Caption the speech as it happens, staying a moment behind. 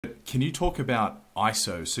Can you talk about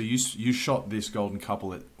ISO? So you shot this golden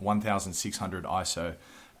couple at 1600 ISO,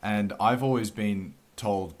 and I've always been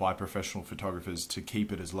told by professional photographers to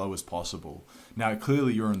keep it as low as possible. Now,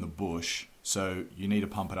 clearly you're in the bush, so you need to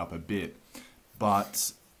pump it up a bit.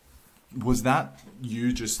 But was that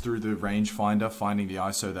you just through the rangefinder finding the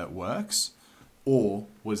ISO that works? Or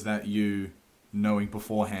was that you knowing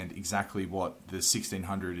beforehand exactly what the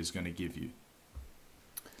 1600 is going to give you?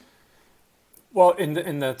 Well,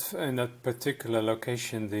 in that particular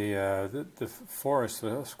location, the forest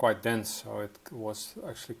was quite dense, so it was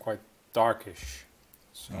actually quite darkish.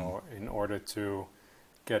 So in order to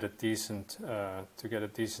get a decent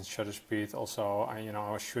shutter speed, also I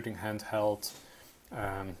was shooting handheld.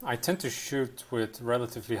 I tend to shoot with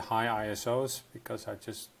relatively high ISOs because I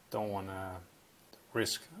just don't want to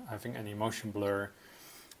risk having any motion blur.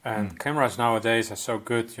 And cameras nowadays are so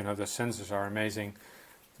good, the sensors are amazing.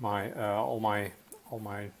 All my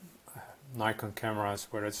Nikon cameras,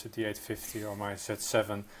 whether it's a D850 or my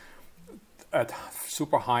Z7, at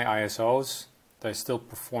super high ISOs, they still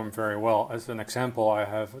perform very well. As an example,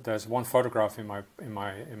 there's one photograph in my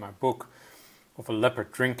book of a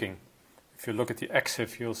leopard drinking. If you look at the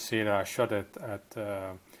EXIF, you'll see that I shot it at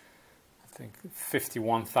I think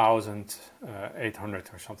 51,800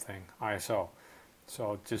 or something ISO.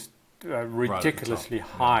 So just ridiculously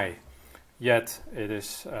high. Yet it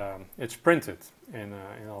is it's printed in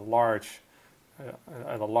a large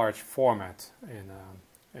format in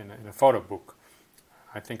a photo book.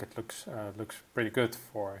 I think it looks pretty good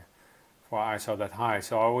for ISO that high.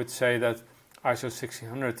 So I would say that ISO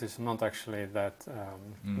 1600 is not actually that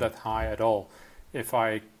high at all. If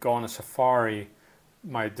I go on a safari,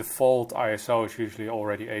 my default ISO is usually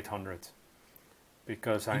already 800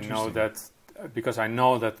 because I know that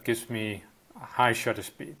gives me high shutter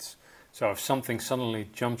speeds. So if something suddenly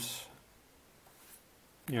jumps,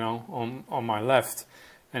 on my left,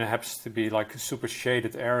 and it happens to be like a super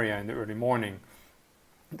shaded area in the early morning,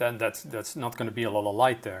 then that's not going to be a lot of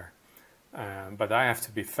light there. But I have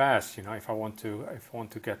to be fast, if I want to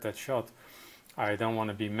get that shot. I don't want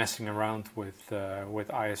to be messing around with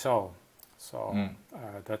ISO. So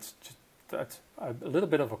that's a little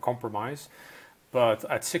bit of a compromise. But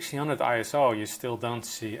at 1600 ISO, you still don't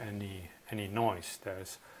see any noise.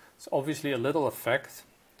 It's obviously a little effect,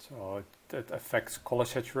 so it affects color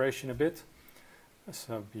saturation a bit.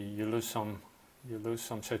 So you lose some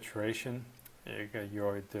saturation. You get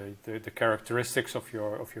the characteristics of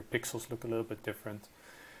your pixels look a little bit different.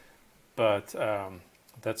 But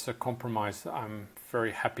that's a compromise that I'm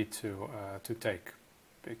very happy to take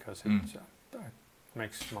because it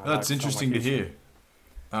makes my life That's interesting so much to hear.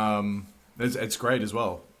 It's great as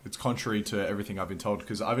well. It's contrary to everything I've been told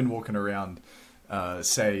because I've been walking around.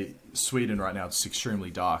 Say Sweden right now, it's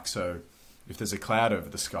extremely dark. So if there's a cloud over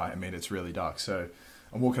the sky, it's really dark. So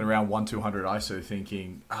I'm walking around 1200 ISO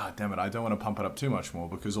thinking, damn it, I don't want to pump it up too much more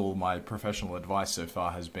because all my professional advice so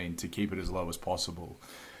far has been to keep it as low as possible.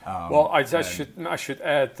 Well, I should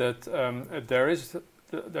add that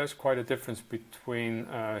there's quite a difference between,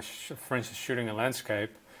 for instance, shooting a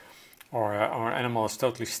landscape or an animal is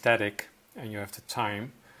totally static and you have the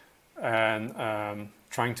time, and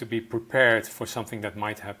trying to be prepared for something that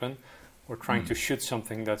might happen, or trying to shoot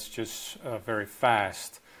something that's just very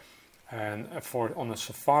fast. And on a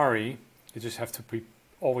safari, you just have to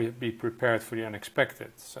always be prepared for the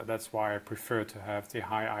unexpected. So that's why I prefer to have the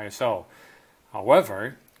high ISO.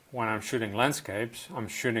 However, when I'm shooting landscapes, I'm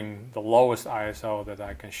shooting the lowest ISO that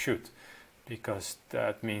I can shoot, because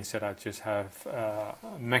that means that I just have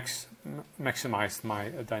maximized my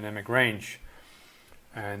dynamic range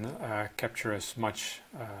and capture as much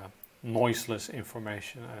noiseless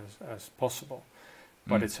information as possible.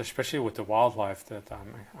 But it's especially with the wildlife that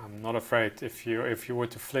I'm not afraid. If you were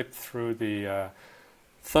to flip through the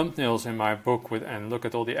thumbnails in my book and look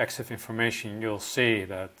at all the EXIF information, you'll see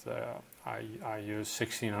that I use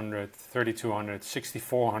 1600, 3200,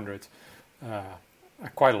 6400,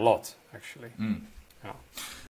 quite a lot actually. Yeah.